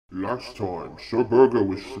Last time, Sir Burger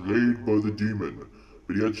was slain by the demon,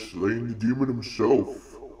 but he had slain the demon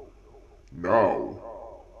himself. Now,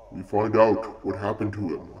 we find out what happened to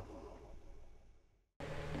him.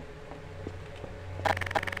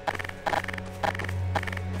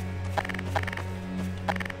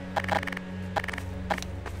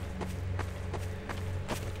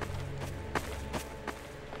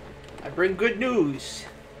 I bring good news.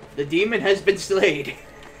 The demon has been slain.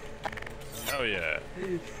 Oh yeah.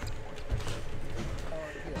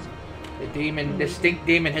 The stink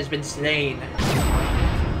demon has been slain.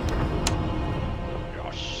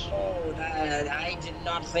 Gosh. Oh, I did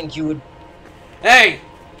not think you would. Hey!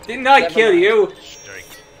 Didn't I kill you? Strike.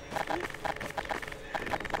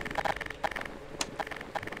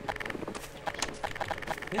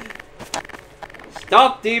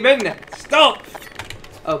 Stop, demon! Stop!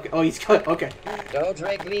 Okay, oh, he's cut. Okay. Don't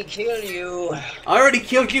make me kill you. I already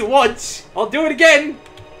killed you once. I'll do it again.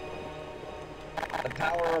 The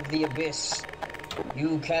power of the abyss.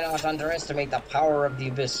 You cannot underestimate the power of the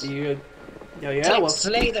abyss. Yeah, well.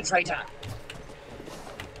 Slay the traitor.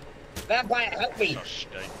 Vampire, help me. Oh,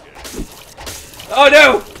 strike. Oh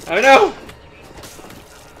no! Oh no!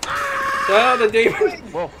 Oh, the demon!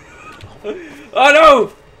 Whoa. Oh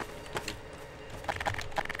no!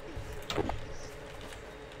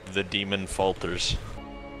 The demon falters.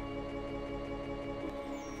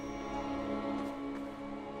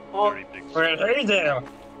 Oh, Well, hey there.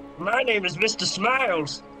 My name is Mr.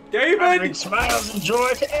 Smiles. I bring David! smiles and joy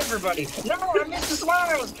to everybody. No, I'm Mr.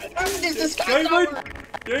 Smiles. I'm Mr. Skylar.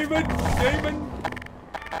 David! David!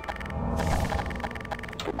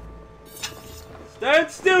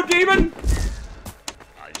 Stand still, demon!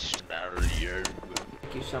 I smell you.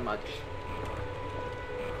 Thank you so much.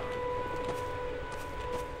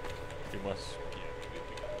 You must.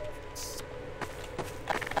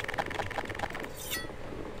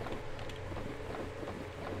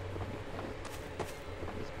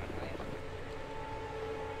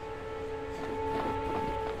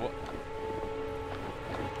 What?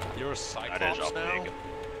 You're a Cyclops now?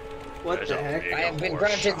 What the heck? I have been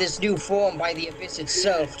granted this new form by the abyss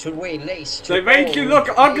itself to lay lace to They make you all- look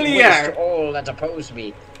to uglier. all that oppose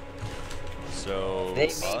me. So. They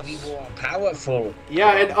make me more powerful.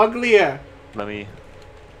 Yeah, and uglier. Let me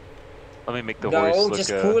make the voice No, look just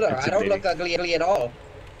cooler. I don't look intimidating. ugly at all.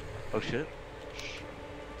 Oh shit.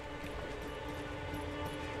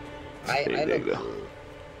 I There you look. go.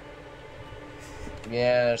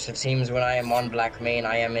 Yes, it seems when I am on Black Mane,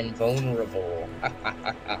 I am invulnerable.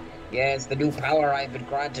 Yes, the new power I've been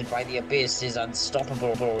granted by the Abyss is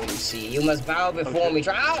unstoppable, you see. You must bow before me.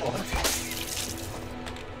 Ow!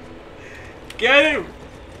 Get him!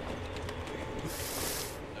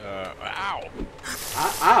 Ow!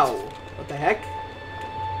 Ow! What the heck?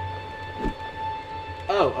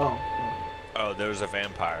 Oh. Oh, there's a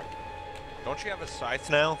vampire. Don't you have a scythe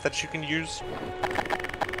now that you can use?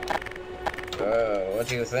 What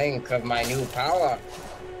do you think of my new power?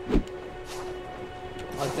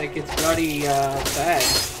 I think it's bloody, bad.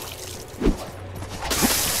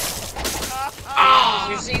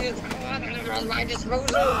 You see this power on my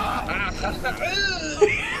disposal?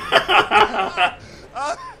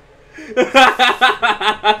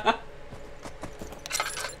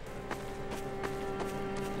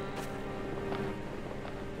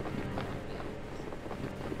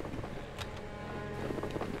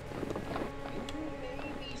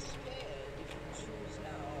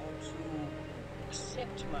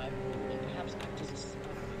 My rule and perhaps act as a spy.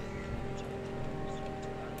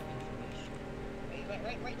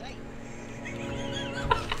 Wait,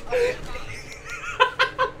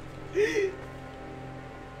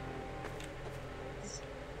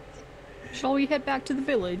 Shall we head back to the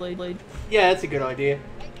village? Yeah, that's a good idea.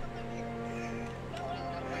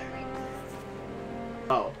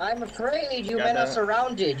 Oh. I'm afraid you men are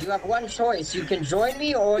surrounded. You have one choice. You can join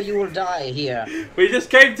me or you will die here. We just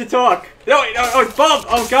came to talk. No, wait, no, oh, it's Bob!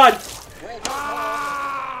 Oh, God! Wait,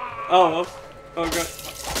 Oh God.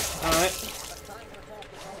 Alright.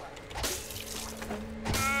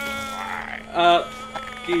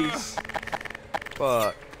 Geez.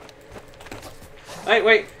 Fuck.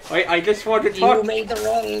 Wait, I just want to talk. you made the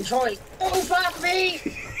wrong choice. Oh, fuck me!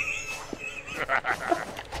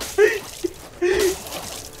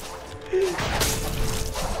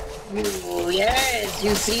 Oh, yes,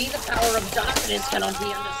 you see, the power of darkness cannot be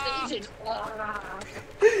understated.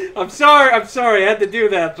 I'm sorry, I had to do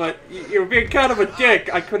that, but you're being kind of a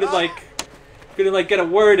dick. I couldn't get a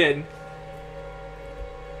word in.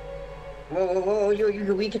 Whoa,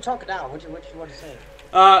 we can talk now. What do you want to say?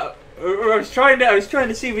 I was trying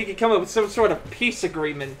to see if we could come up with some sort of peace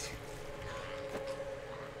agreement.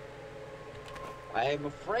 I am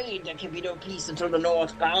afraid there can be no peace until the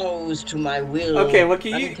North bows to my will. Okay, well,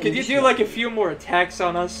 can you do like a few more attacks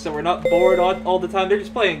on us so we're not bored all the time? They're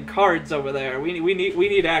just playing cards over there. We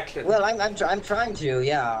need action. Well, I'm trying to,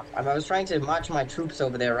 yeah. I was trying to march my troops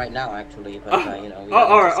over there right now, actually, but you know.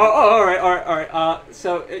 All right.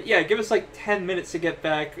 So yeah, give us like 10 minutes to get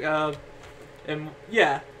back. And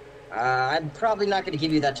yeah. I'm probably not gonna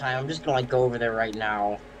give you that time. I'm just gonna like go over there right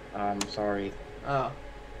now. Sorry. Oh.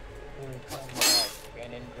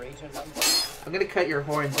 And in greater number. I'm gonna cut your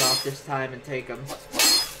horns off this time and take them.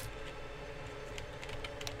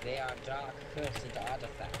 They are dark, cursed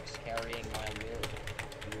artifacts carrying my will.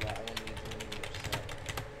 You are only doing yourself.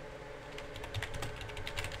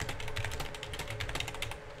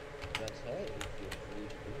 But hey, feel free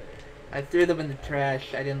to do it. I threw them in the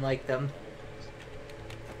trash. I didn't like them.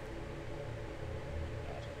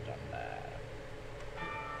 Not have done that.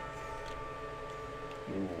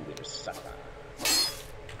 You will suffer.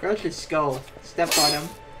 Crush his skull. Step on him.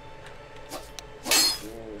 You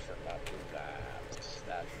should not do that.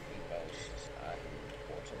 That would be most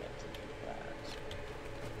unfortunate to do that.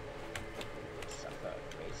 You will suffer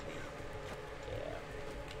greatly. Yeah.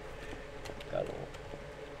 Go.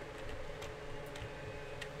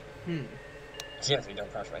 Seriously,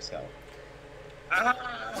 don't crush my skull.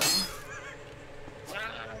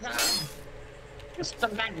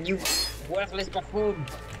 Stop that, you worthless buffoon!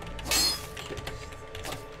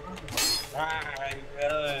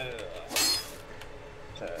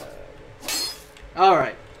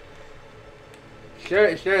 Alright.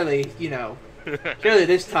 Surely, you know. Surely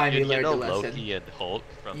this time you learned a lesson. Loki and Hulk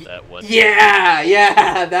from that one.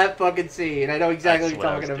 Yeah, that fucking scene. I know exactly That's what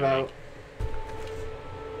you're talking about.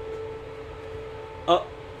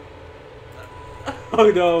 Oh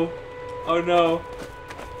no. Oh no.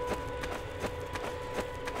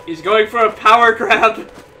 He's going for a power grab.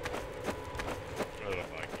 Oh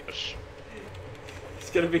my gosh. He's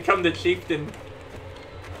gonna become the chieftain.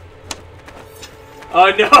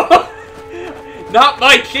 Oh no! Not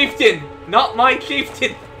my chieftain! Not my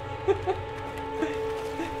chieftain!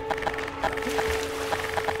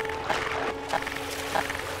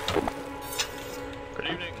 Good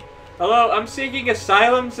evening. Hello, I'm seeking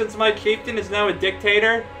asylum since my chieftain is now a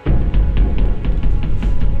dictator.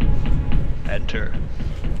 Enter.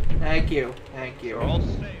 Thank you. You're all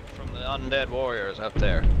safe from the undead warriors up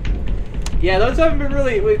there. Yeah, those haven't been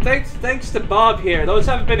really... Thanks to Bob here, those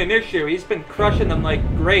haven't been an issue. He's been crushing them like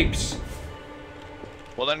grapes.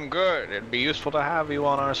 Well then good. It'd be useful to have you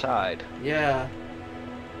on our side. Yeah.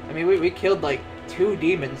 I mean, we killed like 2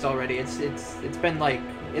 demons already. It's been like...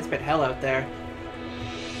 It's been hell out there.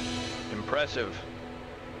 Impressive.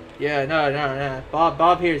 Yeah, no.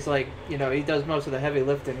 Bob here's like, you know, he does most of the heavy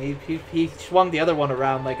lifting. He swung the other one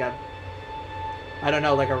around like a... I don't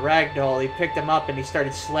know, like a rag doll. He picked him up and he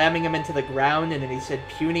started slamming him into the ground, and then he said,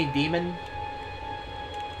 "Puny demon."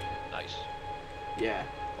 Nice. Yeah.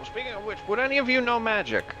 Well, speaking of which, would any of you know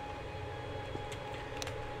magic?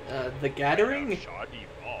 The Gathering? Shiny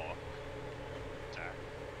rock.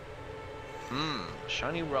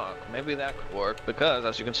 Shiny rock. Maybe that could work, because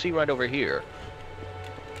as you can see right over here,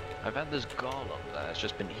 I've had this golem that has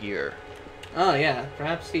just been here. Oh yeah,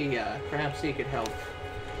 perhaps he could help.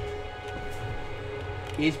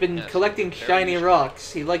 He's been collecting shiny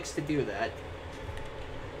rocks. He likes to do that.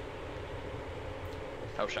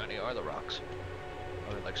 How shiny are the rocks?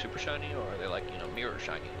 Are they like super shiny, or are they like, you know, mirror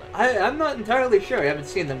shiny? I'm not entirely sure. I haven't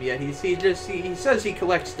seen them yet. He says he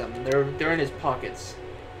collects them. They're in his pockets.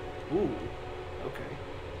 Ooh. Okay.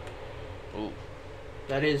 Ooh.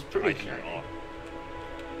 That is pretty shiny. Rock.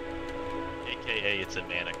 AKA it's a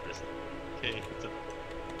mana crystal. Okay, it's a...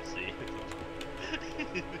 See?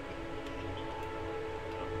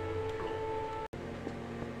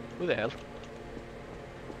 Who the hell?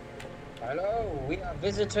 Hello, we are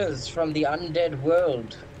visitors from the undead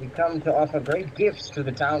world. We come to offer great gifts to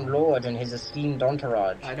the town lord and his esteemed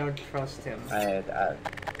entourage. I don't trust him. I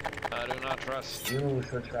do not trust. You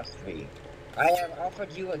should trust me. I have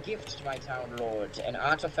offered you a gift, my town lord, an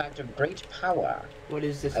artifact of great power. What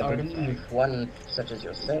is this I artifact? believe one such as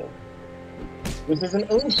yourself. It is an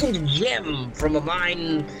ancient gem from a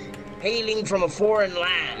mine hailing from a foreign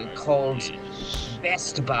land called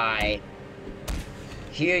Best Buy.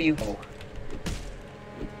 Here you go.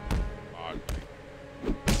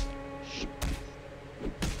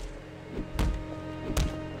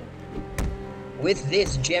 With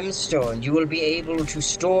this gemstone, you will be able to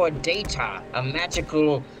store data, a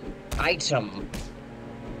magical item.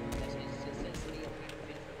 That is essentially a pack of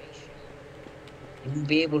information. You will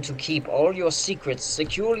be able to keep all your secrets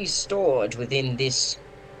securely stored within this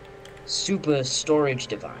super storage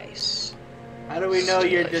device. How do we know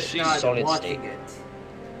you're just not Solid watching state. it?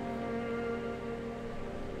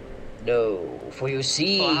 No, for you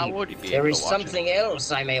see, Well, how would you be there able is to watch it? something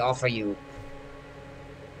else I may offer you.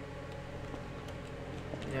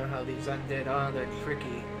 You know how these undead are, they're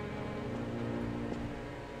tricky.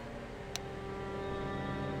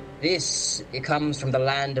 This, it comes from the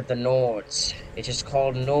land of the Nords. It is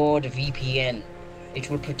called NordVPN. It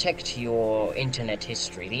will protect your internet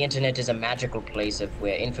history. The internet is a magical place of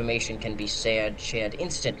where information can be shared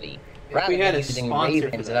instantly, If rather we had than a using sponsor for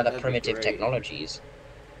ravens that, and other that'd be primitive great. technologies.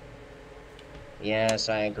 Yes,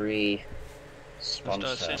 I agree.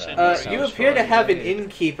 Sponsor. Sponsor. You appear to have an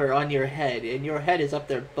innkeeper on your head, and your head is up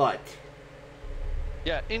their butt.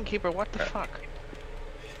 Yeah, innkeeper, what the fuck?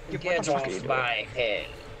 Get What the fuck are you off doing? my head.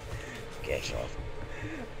 Get off.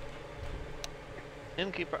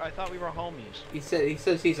 Innkeeper, I thought we were homies. He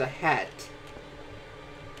says he's a hat.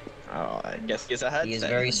 Oh, I guess he's a hat. He is a then.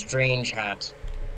 very strange hat.